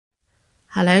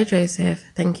Hello, Joseph.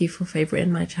 Thank you for favoriting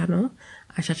my channel.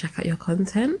 I shall check out your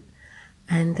content.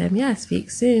 And yeah,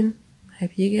 speak soon.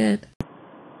 Hope you're good.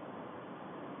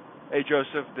 Hey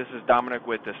Joseph, this is Dominic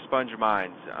with the Sponge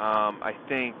Minds. I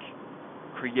think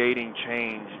creating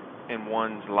change in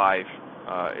one's life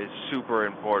is super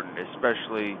important,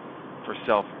 especially for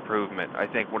self-improvement. I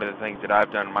think one of the things that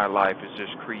I've done in my life is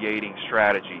just creating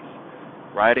strategies,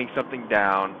 writing something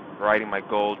down, writing my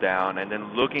goal down, and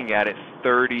then looking at it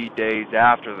 30 days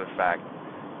after the fact.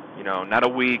 You know, not a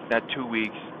week, not 2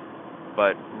 weeks,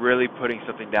 but really putting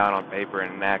something down on paper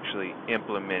and actually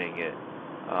implementing it.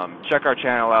 Check our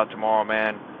channel out tomorrow,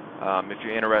 man. If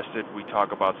you're interested, we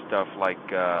talk about stuff like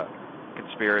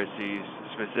conspiracies.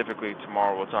 Specifically,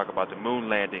 tomorrow we'll talk about the moon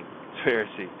landing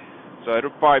conspiracy. So it'll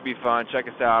probably be fun. Check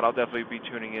us out. I'll definitely be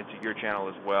tuning into your channel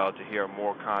as well to hear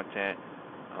more content.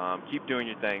 Keep doing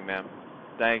your thing, man.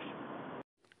 Thanks.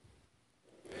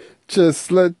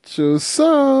 Just let your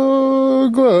soul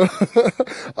glow.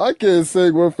 I can't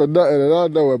sing one for nothing, and I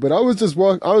know it. But I was just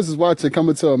watching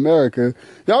Coming to America.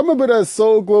 Y'all remember that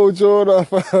Soul Glow joint off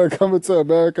Coming to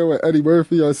America with Eddie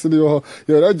Murphy, Arsenio Hall?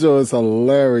 Yo, that joint is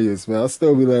hilarious, man. I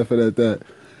still be laughing at that.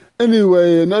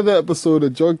 Anyway, another episode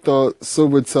of Drunk Thought,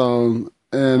 Sober Tongue.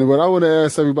 And what I want to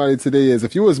ask everybody today is,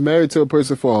 if you was married to a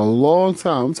person for a long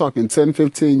time, I'm talking 10,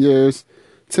 15 years,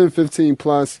 10, 15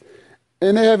 plus,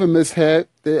 and they have a mishap.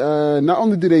 They not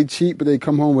only do they cheat, but they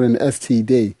come home with an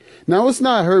STD. Now, it's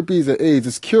not herpes or AIDS.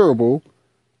 It's curable.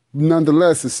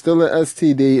 Nonetheless, it's still an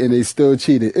STD, and they still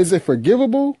cheated. Is it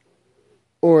forgivable,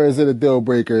 or is it a deal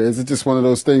breaker? Is it just one of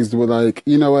those things where, like,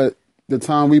 you know what, the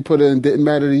time we put in didn't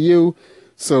matter to you,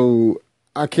 so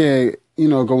I can't,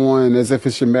 go on as if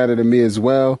it should matter to me as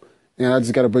well, and I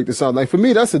just got to break this out. Like, for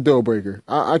me, that's a deal breaker.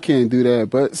 I can't do that.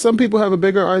 But some people have a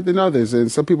bigger heart than others,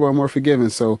 and some people are more forgiving.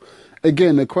 So,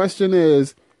 again, the question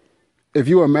is, if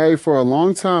you are married for a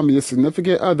long time and your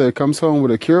significant other comes home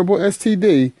with a curable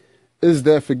STD, is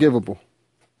that forgivable?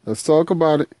 Let's talk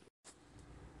about it.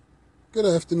 Good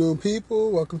afternoon,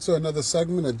 people. Welcome to another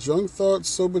segment of Drunk Thoughts,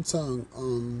 Sober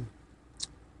Tongue.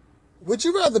 Would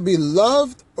you rather be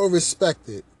loved or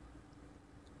respected?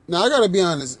 Now, I got to be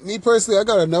honest. Me personally, I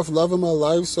got enough love in my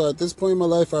life, so at this point in my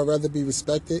life, I'd rather be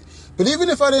respected. But even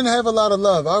if I didn't have a lot of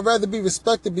love, I'd rather be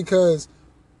respected, because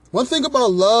one thing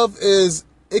about love is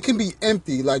it can be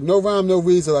empty, like no rhyme, no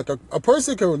reason. Like a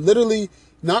person can literally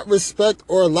not respect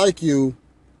or like you,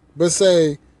 but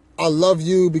say, I love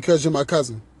you because you're my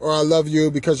cousin, or I love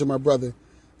you because you're my brother.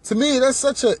 To me, that's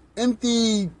such an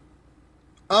empty,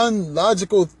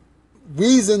 unlogical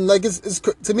reason. Like, it's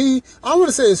to me, I don't want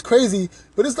to say it's crazy,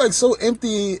 but it's like so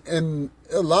empty and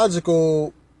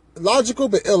illogical, logical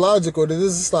but illogical, that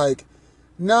it's just like,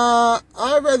 nah,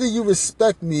 I'd rather you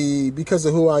respect me because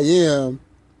of who I am,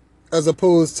 as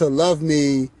opposed to love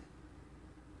me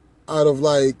out of,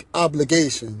 like,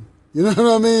 obligation. You know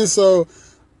what I mean? So,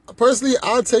 personally,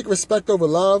 I'll take respect over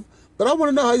love, but I want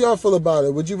to know how y'all feel about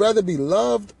it. Would you rather be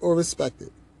loved or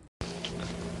respected?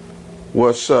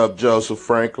 What's up, Joseph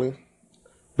Franklin?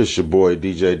 It's your boy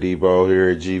DJ Debo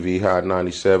here at GV Hot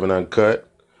 97 Uncut.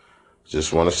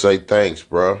 Just want to say thanks,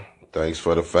 bro. Thanks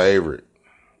for the favorite.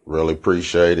 Really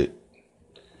appreciate it.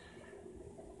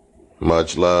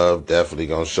 Much love. Definitely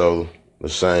gonna show the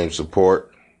same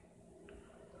support.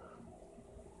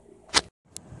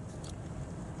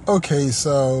 Okay,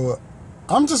 so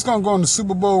I'm just gonna go on the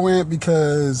Super Bowl rant,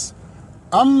 because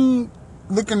I'm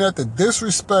looking at the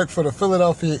disrespect for the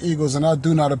Philadelphia Eagles, and I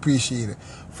do not appreciate it.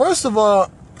 First of all,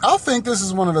 I think this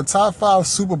is one of the top 5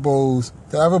 Super Bowls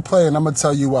to ever play, and I'm gonna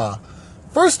tell you why.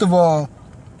 First of all,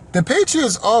 the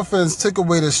Patriots offense took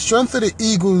away the strength of the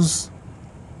Eagles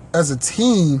as a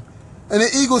team, and the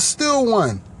Eagles still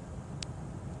won.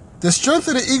 The strength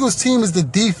of the Eagles team is the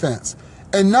defense.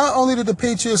 And not only did the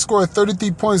Patriots score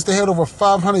 33 points, they had over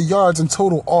 500 yards in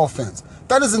total offense.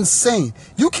 That is insane.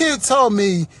 You can't tell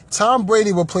me Tom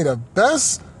Brady will play the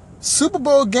best Super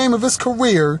Bowl game of his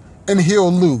career and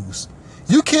he'll lose.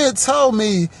 You can't tell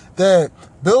me that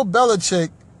Bill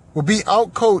Belichick will be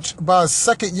outcoached by a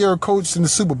second-year coach in the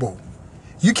Super Bowl.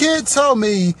 You can't tell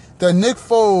me that Nick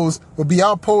Foles will be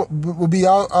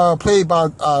outplayed by.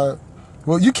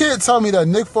 You can't tell me that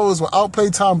Nick Foles will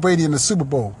outplay Tom Brady in the Super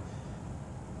Bowl.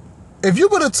 If you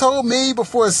would have told me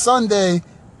before Sunday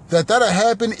that that'd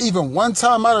happen even one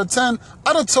time out of 10,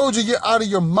 I'd have told you you're out of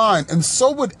your mind, and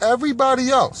so would everybody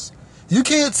else. You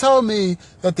can't tell me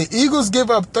that the Eagles give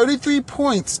up 33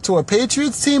 points to a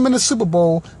Patriots team in the Super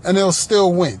Bowl and they'll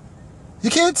still win. You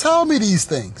can't tell me these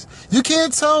things. You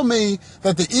can't tell me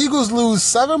that the Eagles lose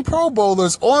 7 Pro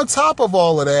Bowlers on top of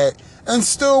all of that and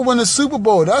still win the Super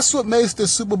Bowl. That's what makes the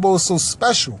Super Bowl so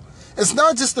special. It's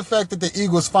not just the fact that the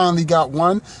Eagles finally got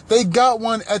one. They got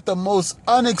one at the most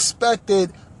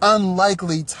unexpected,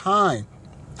 unlikely time.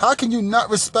 How can you not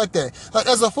respect that? Like,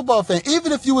 as a football fan,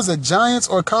 even if you was a Giants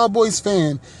or Cowboys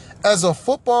fan, as a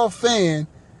football fan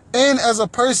and as a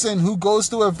person who goes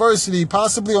through adversity,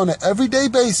 possibly on an everyday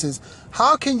basis,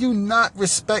 how can you not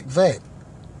respect that?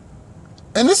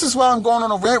 And this is why I'm going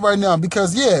on a rant right now,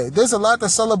 because, yeah, there's a lot to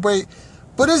celebrate,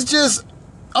 but it's just,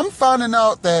 I'm finding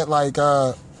out that, like,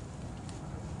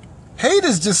 hate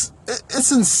is just,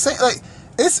 it's insane. Like,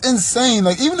 it's insane.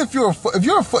 Like, even if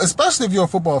especially if you're a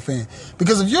football fan,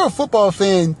 because if you're a football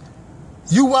fan,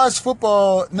 you watch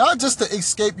football not just to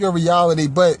escape your reality,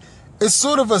 but it's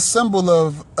sort of a symbol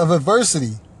of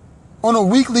adversity on a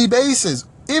weekly basis.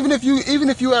 Even if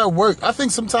you at work, I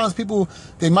think sometimes people,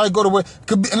 they might go to work.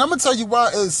 And I'm going to tell you why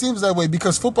it seems that way,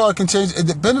 because football can change.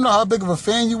 Depending on how big of a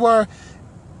fan you are,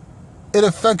 it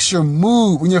affects your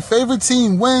mood. When your favorite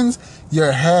team wins,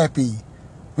 you're happy.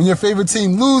 When your favorite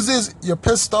team loses, you're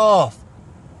pissed off.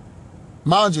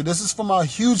 Mind you, this is for my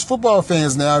huge football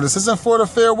fans now. This isn't for the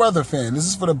fair weather fan. This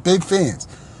is for the big fans.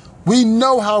 We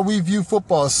know how we view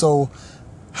football, so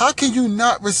how can you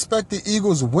not respect the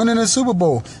Eagles winning a Super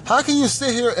Bowl? How can you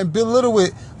sit here and belittle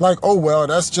it like, oh, well,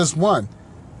 that's just one?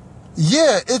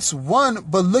 Yeah, it's one,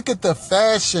 but look at the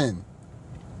fashion.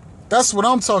 That's what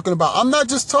I'm talking about. I'm not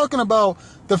just talking about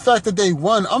the fact that they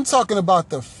won. I'm talking about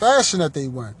the fashion that they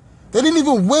won. They didn't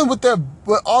even win with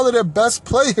all of their best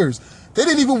players. They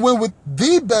didn't even win with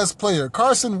the best player,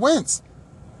 Carson Wentz.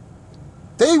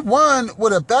 They won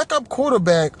with a backup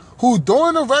quarterback who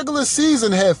during the regular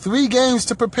season had 3 games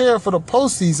to prepare for the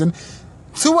postseason.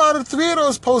 2 out of 3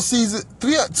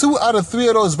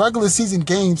 of those regular season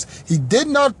games, he did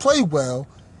not play well.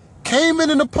 Came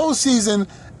in the postseason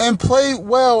and played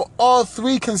well all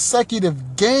 3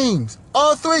 consecutive games.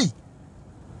 All three.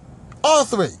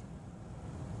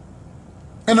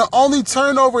 And the only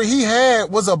turnover he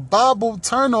had was a bobbled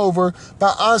turnover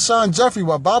by Alshon Jeffrey.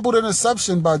 Well, bobbled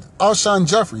interception by Alshon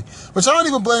Jeffrey. Which I don't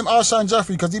even blame Alshon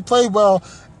Jeffrey, because he played well.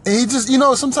 And he just,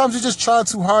 sometimes you just try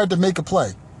too hard to make a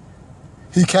play.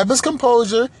 He kept his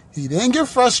composure. He didn't get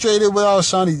frustrated with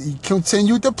Alshon. He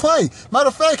continued to play. Matter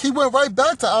of fact, he went right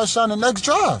back to Alshon the next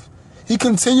drive. He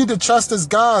continued to trust his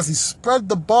guys. He spread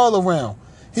the ball around.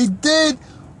 He did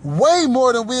way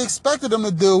more than we expected him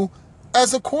to do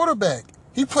as a quarterback.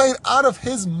 He played out of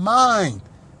his mind.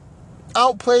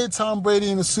 Outplayed Tom Brady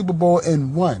in the Super Bowl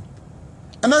and won.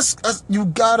 And that's you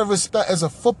gotta respect as a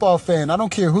football fan. I don't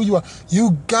care who you are.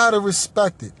 You gotta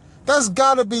respect it. That's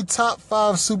gotta be top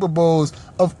 5 Super Bowls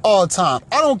of all time.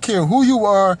 I don't care who you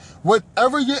are,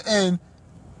 whatever you're in,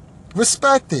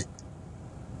 respect it.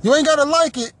 You ain't gotta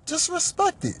like it, just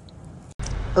respect it.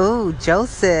 Ooh,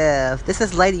 Joseph, this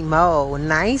is Lady Mo.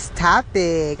 Nice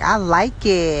topic. I like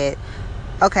it.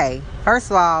 Okay, first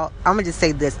of all, I'm going to just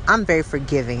say this. I'm very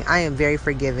forgiving. I am very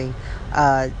forgiving.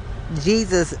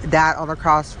 Jesus died on the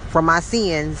cross for my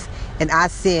sins, and I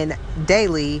sin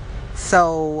daily.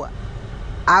 So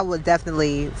I would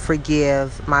definitely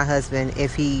forgive my husband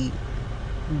if he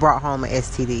brought home an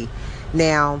STD.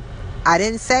 Now, I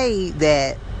didn't say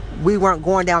that we weren't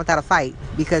going down without a fight,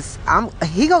 because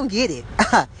he gonna get it.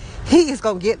 He is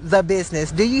gonna get the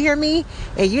business. Do you hear me?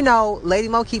 And Lady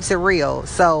Mo keeps it real.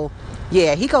 So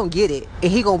yeah, he gonna get it,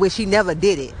 and he gonna wish he never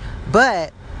did it.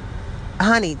 But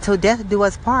honey, till death do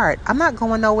us part. I'm not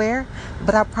going nowhere,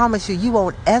 but I promise you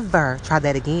won't ever try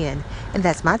that again. And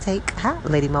that's my take. Hi,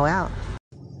 Lady Mo out.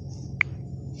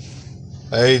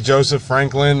 Hey, Joseph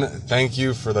Franklin, thank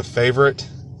you for the favorite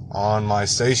on my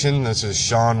station. This is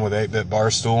Sean with 8-Bit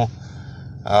Barstool.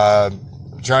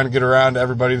 Trying to get around to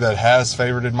everybody that has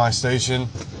favorited my station.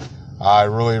 I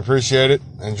really appreciate it.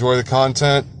 Enjoy the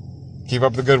content. Keep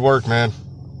up the good work, man.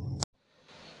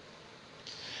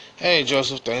 Hey,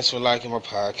 Joseph, thanks for liking my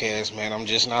podcast, man. I'm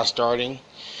just now starting.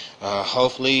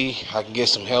 Hopefully, I can get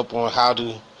some help on how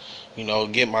to,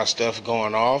 get my stuff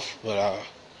going off. But I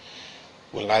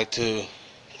would like to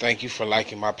thank you for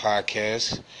liking my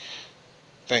podcast.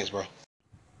 Thanks, bro.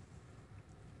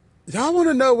 Y'all want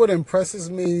to know what impresses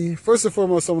me? First and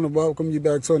foremost, I want to welcome you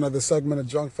back to another segment of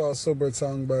Drunk Thought Sober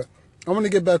Tongue, but I want to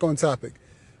get back on topic.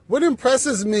 What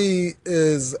impresses me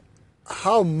is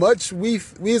how much we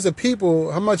as a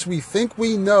people, how much we think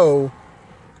we know,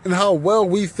 and how well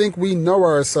we think we know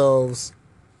ourselves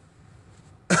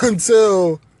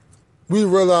until we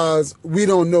realize we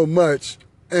don't know much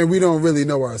and we don't really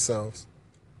know ourselves.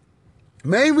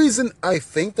 Main reason I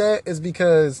think that is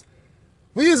because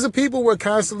we as a people, we're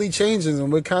constantly changing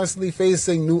and we're constantly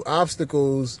facing new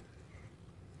obstacles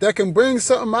that can bring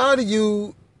something out of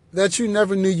you that you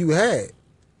never knew you had.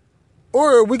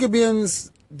 Or we could be in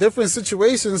different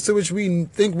situations to which we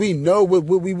think we know what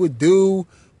we would do.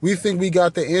 We think we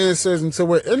got the answers until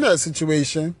we're in that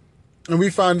situation and we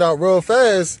find out real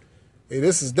fast, hey,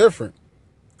 this is different.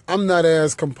 I'm not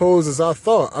as composed as I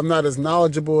thought. I'm not as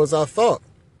knowledgeable as I thought.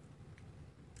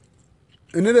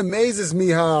 And it amazes me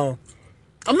how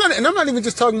I'm not even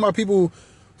just talking about people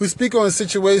who speak on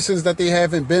situations that they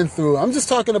haven't been through. I'm just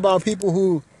talking about people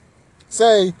who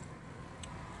say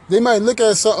they might look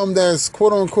at something that's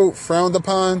quote unquote frowned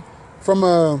upon from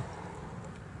a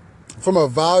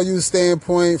value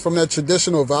standpoint, from that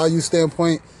traditional value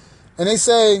standpoint, and they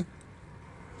say,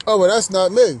 oh, well, that's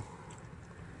not me.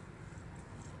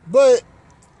 But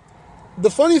the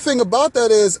funny thing about that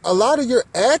is a lot of your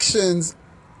actions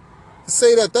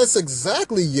say that that's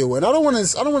exactly you. And I don't want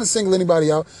to single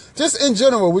anybody out. Just in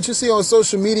general, what you see on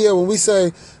social media when we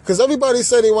say, because everybody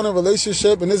say they want a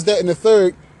relationship and this, that, and the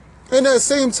third. In that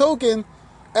same token,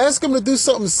 ask them to do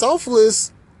something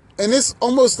selfless, and it's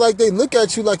almost like they look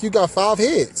at you like you got 5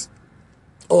 heads.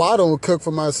 Oh, I don't cook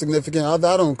for my significant other.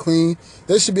 I don't clean.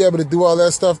 They should be able to do all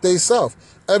that stuff themselves.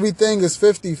 Everything is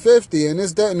 50-50, and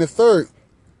this, that, and the third.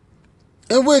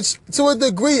 In which, to a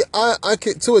degree,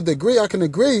 I can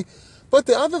agree. But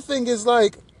the other thing is,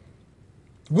 like,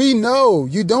 we know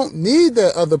you don't need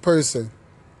that other person.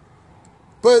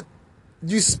 But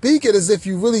you speak it as if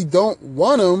you really don't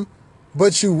want them,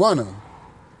 but you want them.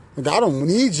 Like, I don't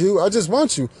need you. I just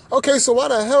want you. Okay, so why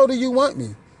the hell do you want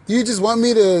me? Do you just want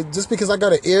me to, just because I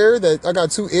got an ear, that I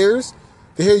got 2 ears,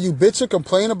 to hear you bitch or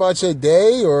complain about your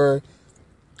day, or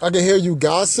I can hear you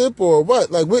gossip, or what?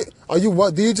 Like, what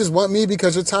do you just want me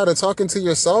because you're tired of talking to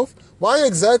yourself? Why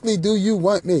exactly do you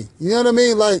want me? You know what I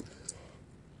mean? Like,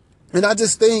 and I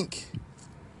just think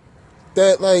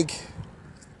that, like,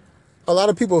 a lot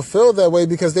of people feel that way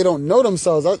because they don't know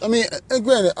themselves. I mean, and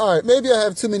granted, all right, maybe I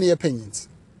have too many opinions.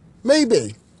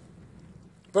 Maybe.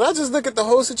 But I just look at the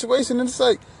whole situation and it's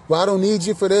like, well, I don't need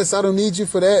you for this. I don't need you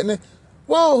for that. And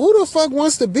well, who the fuck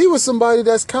wants to be with somebody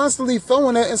that's constantly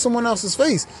throwing that in someone else's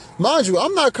face? Mind you,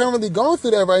 I'm not currently going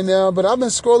through that right now, but I've been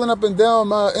scrolling up and down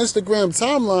my Instagram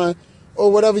timeline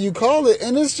or whatever you call it.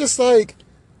 And it's just like,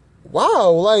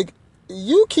 wow, like,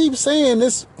 you keep saying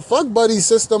this fuck buddy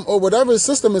system or whatever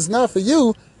system is not for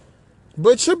you,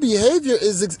 but your behavior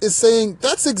is saying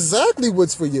that's exactly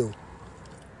what's for you.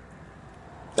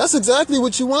 That's exactly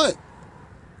what you want.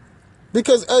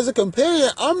 Because as a companion,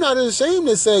 I'm not ashamed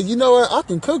to say, you know what, I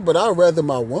can cook, but I'd rather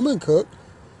my woman cook.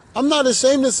 I'm not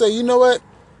ashamed to say, you know what,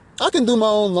 I can do my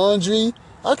own laundry.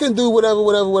 I can do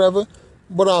whatever.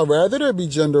 But I'd rather there be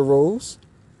gender roles.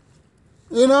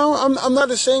 You know, I'm not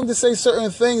ashamed to say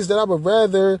certain things that I would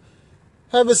rather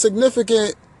have a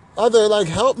significant other, like,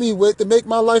 help me with to make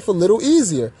my life a little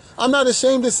easier. I'm not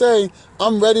ashamed to say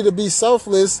I'm ready to be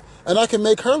selfless and I can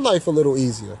make her life a little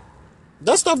easier.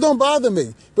 That stuff don't bother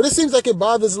me. But it seems like it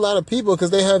bothers a lot of people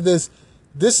because they have this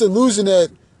disillusion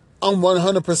that I'm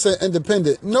 100%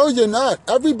 independent. No, you're not.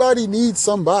 Everybody needs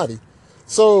somebody.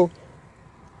 So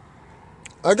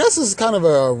I guess it's kind of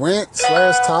a rant /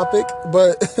 topic,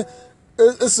 but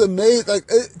it's amazing. Like,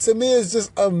 to me, it's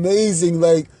just amazing.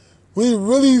 Like, we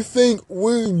really think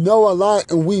we know a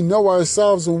lot and we know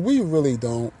ourselves, and we really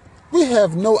don't. We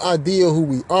have no idea who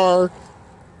we are.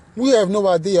 We have no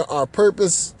idea our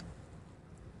purpose.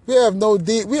 We have no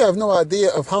idea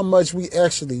of how much we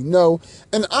actually know.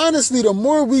 And honestly, the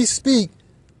more we speak,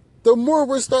 the more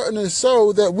we're starting to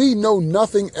show that we know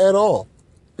nothing at all.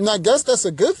 And I guess that's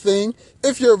a good thing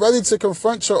if you're ready to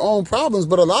confront your own problems.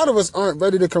 But a lot of us aren't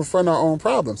ready to confront our own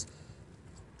problems.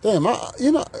 Damn,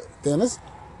 this,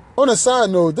 on a side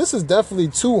note, this is definitely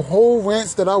 2 whole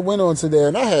rants that I went on today,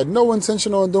 and I had no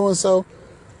intention on doing so.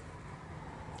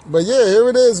 But yeah, here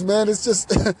it is, man. It's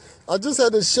just, I just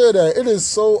had to share that. It is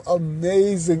so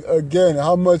amazing, again,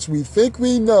 how much we think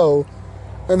we know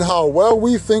and how well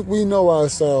we think we know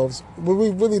ourselves, but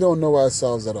we really don't know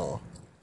ourselves at all.